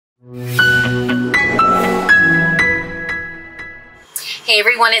Hey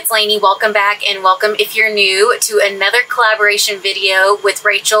everyone, it's Lainey. Welcome back, and welcome if you're new to another collaboration video with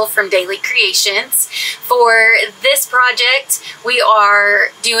Rachel from Daly Creations. For this project, we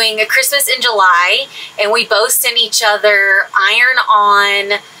are doing a Christmas in July, and we both sent each other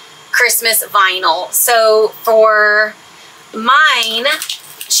iron-on Christmas vinyl. So for mine,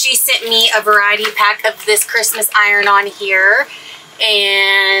 she sent me a variety pack of this Christmas iron-on here,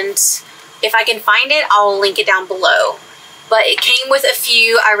 and if I can find it, I'll link it down below. But it came with a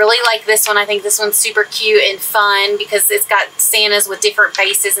few. I really like this one. I think this one's super cute and fun because it's got Santas with different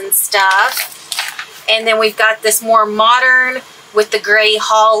faces and stuff. And then we've got this more modern with the gray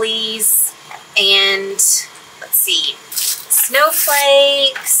hollies and, let's see,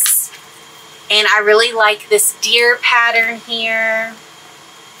 snowflakes. And I really like this deer pattern here.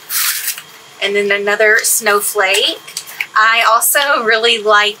 And then another snowflake. I also really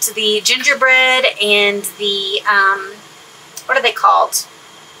liked the gingerbread and the, what are they called?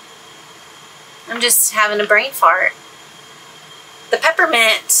 I'm just having a brain fart. The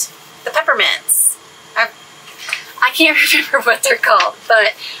peppermints. I can't remember what they're called,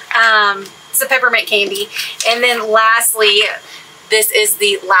 but it's a peppermint candy. And then lastly, this is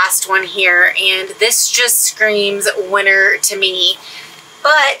the last one here, and this just screams winter to me.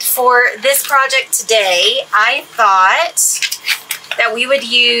 But for this project today, I thought that we would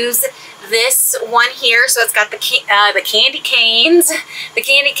use this one here. So it's got the candy canes,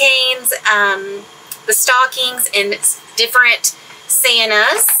 the stockings, and different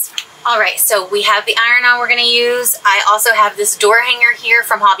Santas. All right, so we have the iron-on we're gonna use. I also have this door hanger here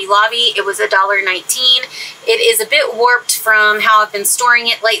from Hobby Lobby. It was $1.19. It is a bit warped from how I've been storing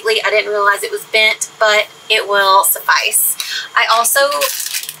it lately. I didn't realize it was bent, but it will suffice. I also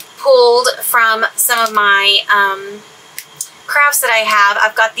pulled from some of my crafts that I have.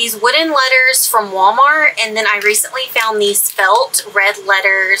 I've got these wooden letters from Walmart, and then I recently found these felt red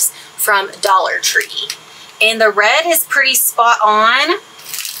letters from Dollar Tree. And the red is pretty spot on,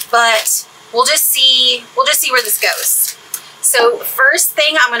 but we'll just see where this goes. So first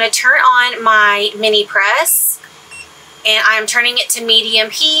thing, I'm going to turn on my mini press, and I'm turning it to medium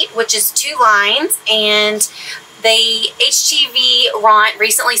heat, which is 2 lines, and the HTV Ront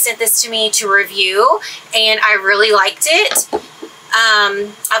recently sent this to me to review, and I really liked it.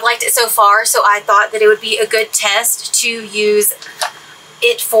 I've liked it so far, so I thought that it would be a good test to use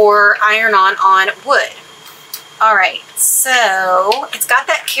it for iron-on wood. Alright, so it's got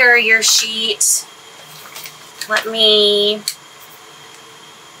that carrier sheet. Let me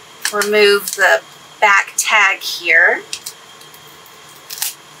remove the back tag here.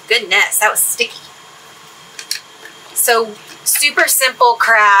 Goodness, that was sticky. So super simple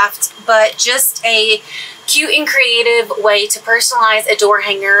craft, but just a cute and creative way to personalize a door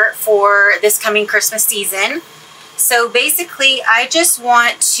hanger for this coming Christmas season. So basically, I just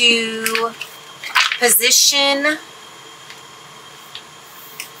want to position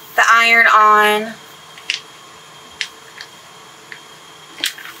the iron-on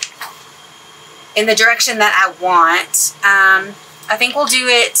in the direction that I want. I think we'll do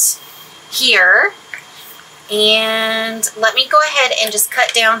it here. And let me go ahead and just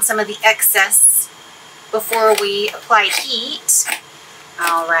cut down some of the excess before we apply heat.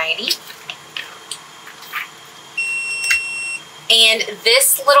 Alrighty. And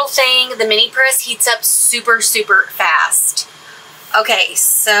this little thing, the mini press, heats up super, super fast. Okay,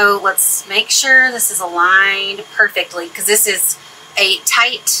 so let's make sure this is aligned perfectly, because this is a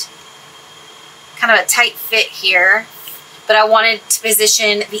tight, kind of a tight fit here. But I wanted to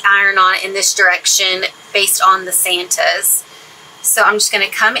position the iron-on in this direction based on the Santas. So I'm just going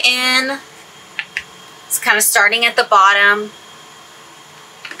to come in. It's kind of starting at the bottom.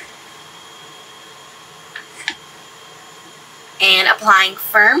 And applying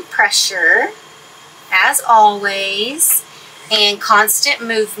firm pressure, as always, and constant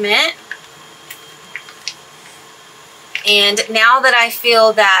movement. And now that I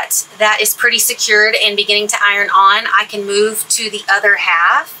feel that that is pretty secured and beginning to iron on, I can move to the other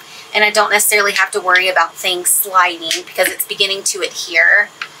half, and I don't necessarily have to worry about things sliding because it's beginning to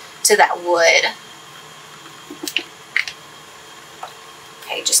adhere to that wood.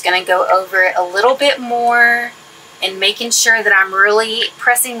 Okay, just gonna go over it a little bit more and making sure that I'm really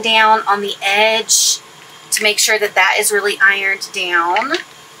pressing down on the edge to make sure that that is really ironed down.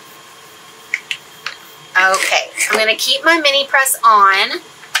 Okay, I'm going to keep my mini press on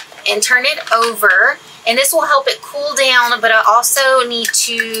and turn it over, and this will help it cool down, but I also need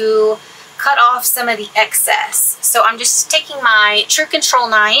to cut off some of the excess. So I'm just taking my True Control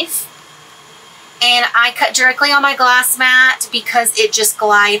knife, and I cut directly on my glass mat because it just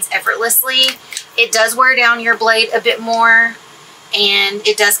glides effortlessly. It does wear down your blade a bit more, and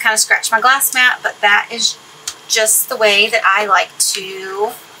it does kind of scratch my glass mat, but that is just the way that I like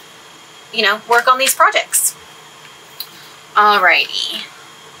to, you know, work on these projects. Alrighty.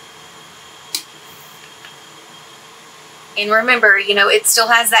 And remember, you know, it still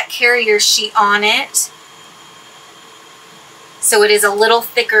has that carrier sheet on it, so it is a little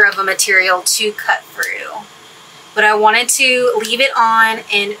thicker of a material to cut through. But I wanted to leave it on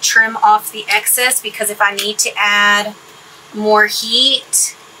and trim off the excess, because if I need to add more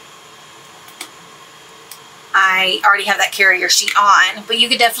heat, I already have that carrier sheet on. But you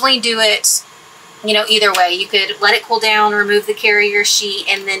could definitely do it, you know, either way. You could let it cool down, remove the carrier sheet,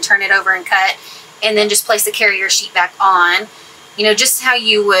 and then turn it over and cut, and then just place the carrier sheet back on. You know, just how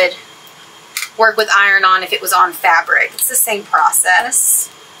you would work with iron-on if it was on fabric. It's the same process.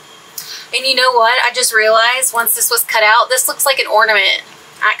 And you know what? I just realized once this was cut out, this looks like an ornament,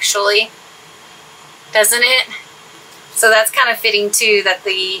 actually. Doesn't it? So that's kind of fitting too, that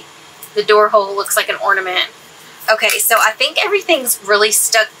the door hole looks like an ornament. Okay, so I think everything's really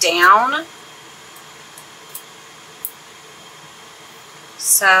stuck down.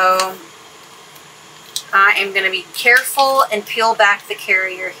 So I am going to be careful and peel back the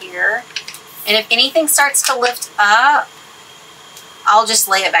carrier here. And if anything starts to lift up, I'll just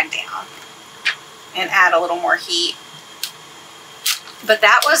lay it back down and add a little more heat. But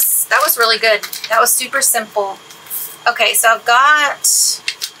that was really good. That was super simple. Okay, so I've got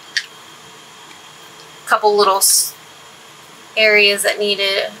a couple little areas that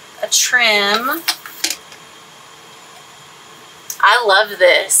needed a trim. I love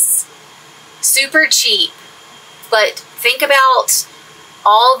this. Super cheap, but think about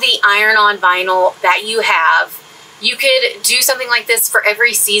all the iron-on vinyl that you have. You could do something like this for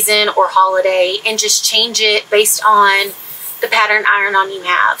every season or holiday and just change it based on the pattern iron-on you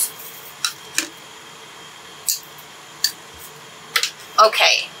have.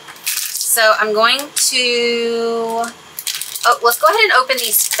 Okay, so I'm going to, let's go ahead and open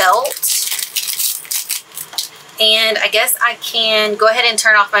these felt. And I guess I can go ahead and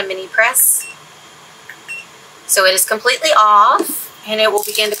turn off my mini press. So it is completely off, and it will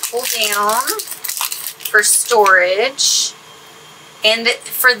begin to cool down for storage. And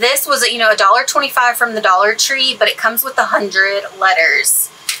for this was, you know, $1.25 from the Dollar Tree, but it comes with 100 letters.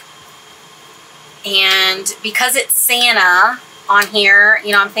 And because it's Santa on here,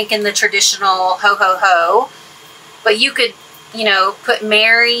 you know, I'm thinking the traditional ho ho ho, but you could, you know, put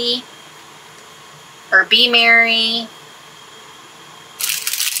Merry or Be Merry.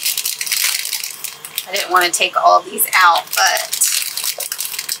 I didn't want to take all of these out, but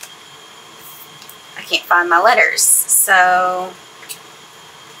I can't find my letters. So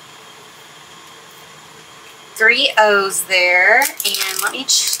 3 O's there, and let me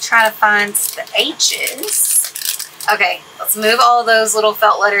try to find the H's. Okay, let's move all those little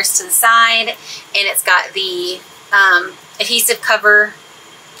felt letters to the side, and it's got the adhesive cover.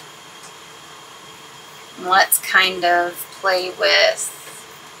 Let's kind of play with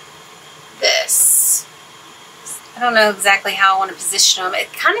this. I don't know exactly how I want to position them.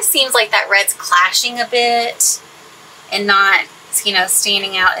 It kind of seems like that red's clashing a bit and not, you know,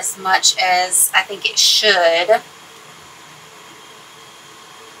 standing out as much as I think it should.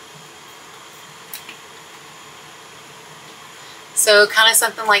 So kind of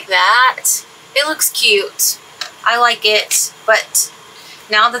something like that. It looks cute. I like it, but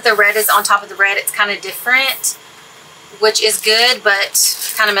now that the red is on top of the red, it's kind of different, which is good,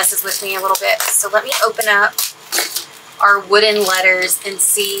 but kind of messes with me a little bit. So let me open up our wooden letters and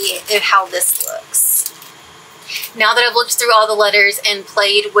see how this looks. Now that I've looked through all the letters and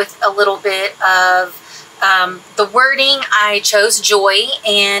played with a little bit of the wording, I chose Joy,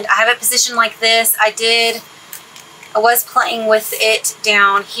 and I have it positioned like this. I was playing with it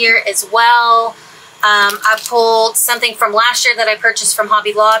down here as well. I pulled something from last year that I purchased from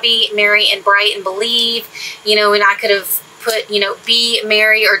Hobby Lobby, Merry and Bright and Believe, you know, and I could have put, you know, Be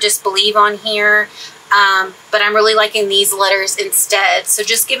Merry or just Believe on here. But I'm really liking these letters instead. So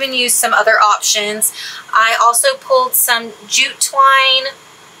just giving you some other options. I also pulled some jute twine,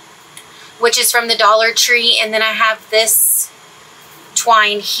 which is from the Dollar Tree. And then I have this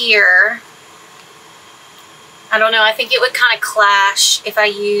twine here. I don't know. I think it would kind of clash if I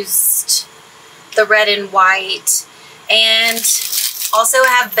used the red and white. And also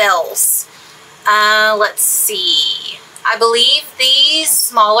have bells. Let's see. I believe these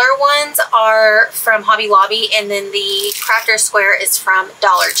smaller ones are from Hobby Lobby, and then the Crafter Square is from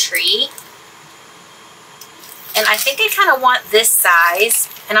Dollar Tree. And I think I kind of want this size,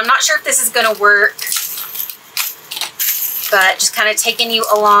 and I'm not sure if this is going to work, but just kind of taking you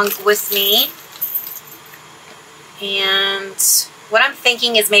along with me. And what I'm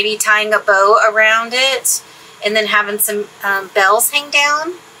thinking is maybe tying a bow around it and then having some bells hang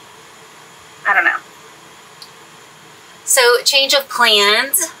down. I don't know. So, change of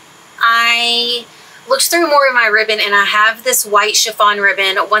plans. I looked through more of my ribbon, and I have this white chiffon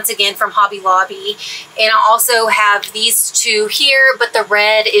ribbon, once again from Hobby Lobby. And I also have these two here, but the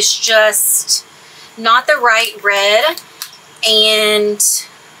red is just not the right red. And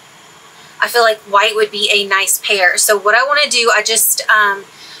I feel like white would be a nice pair. So what I want to do, I just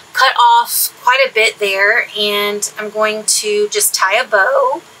cut off quite a bit there, and I'm going to just tie a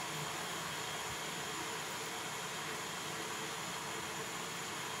bow.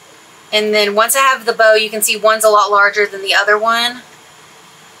 And then once I have the bow, you can see one's a lot larger than the other one.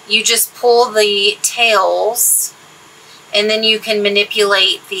 You just pull the tails, and then you can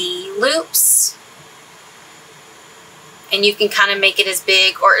manipulate the loops. And you can kind of make it as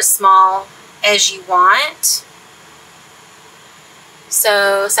big or as small as you want.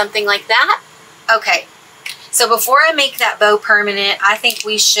 So something like that. Okay, so before I make that bow permanent, I think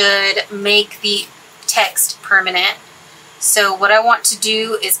we should make the text permanent. So what I want to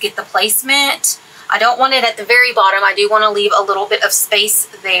do is get the placement. I don't want it at the very bottom. I do want to leave a little bit of space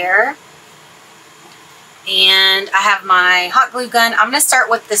there. And I have my hot glue gun. I'm going to start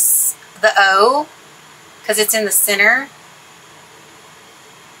with this, the O, because it's in the center.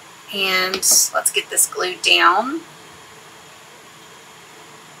 And let's get this glued down.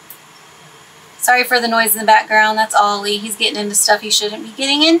 Sorry for the noise in the background. That's Ollie. He's getting into stuff he shouldn't be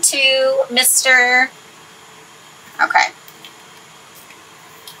getting into, mister. Okay.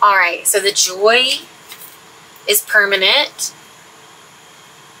 All right, so the joy is permanent.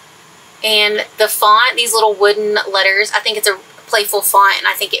 And the font, these little wooden letters, I think it's a playful font, and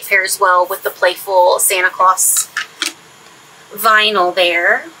I think it pairs well with the playful Santa Claus vinyl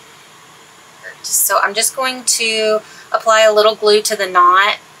there. So I'm just going to apply a little glue to the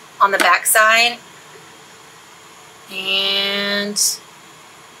knot on the back side and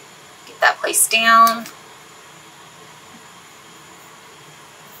get that placed down.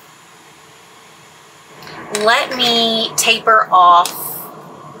 Let me taper off.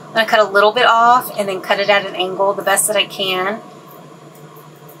 I'm going to cut a little bit off and then cut it at an angle the best that I can.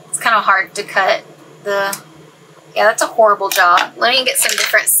 It's kind of hard to cut the... Yeah, that's a horrible job. Let me get some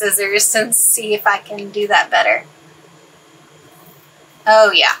different scissors and see if I can do that better.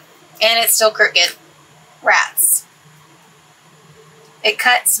 Oh yeah, and it's still crooked. Rats. It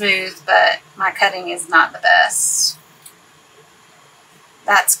cut smooth, but my cutting is not the best.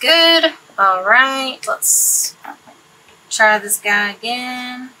 That's good. All right, let's try this guy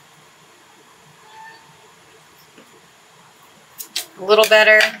again. A little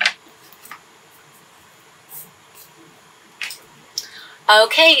better.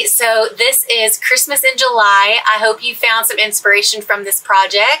 Okay, so this is Christmas in July. I hope you found some inspiration from this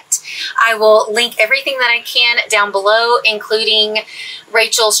project. I will link everything that I can down below, including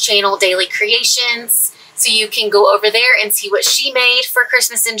Rachel's channel, Daily Creations, so you can go over there and see what she made for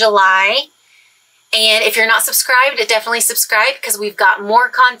Christmas in July. And if you're not subscribed, definitely subscribe because we've got more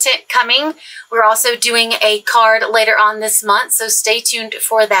content coming. We're also doing a card later on this month, so stay tuned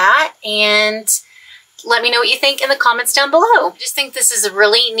for that. And let me know what you think in the comments down below. I just think this is a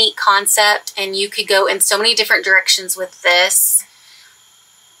really neat concept, and you could go in so many different directions with this.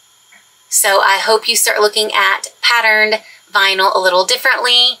 So I hope you start looking at patterned vinyl a little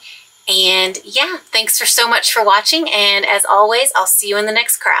differently. And yeah, thanks so much for watching. And as always, I'll see you in the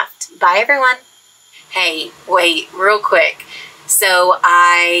next craft. Bye, everyone. Hey, wait, real quick. So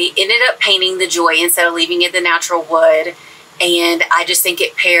I ended up painting the joy instead of leaving it the natural wood. And I just think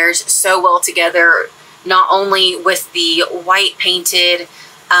it pairs so well together, not only with the white painted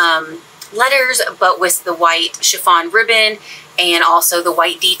letters, but with the white chiffon ribbon and also the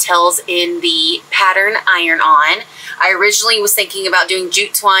white details in the pattern iron-on. I originally was thinking about doing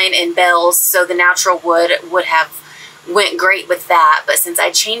jute twine and bells, so the natural wood would have went great with that, but since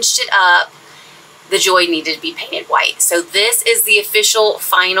I changed it up, the joy needed to be painted white. So this is the official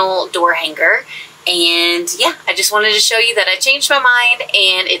final door hanger. And yeah, I just wanted to show you that I changed my mind,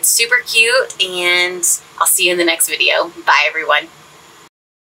 and it's super cute, and I'll see you in the next video. Bye, everyone.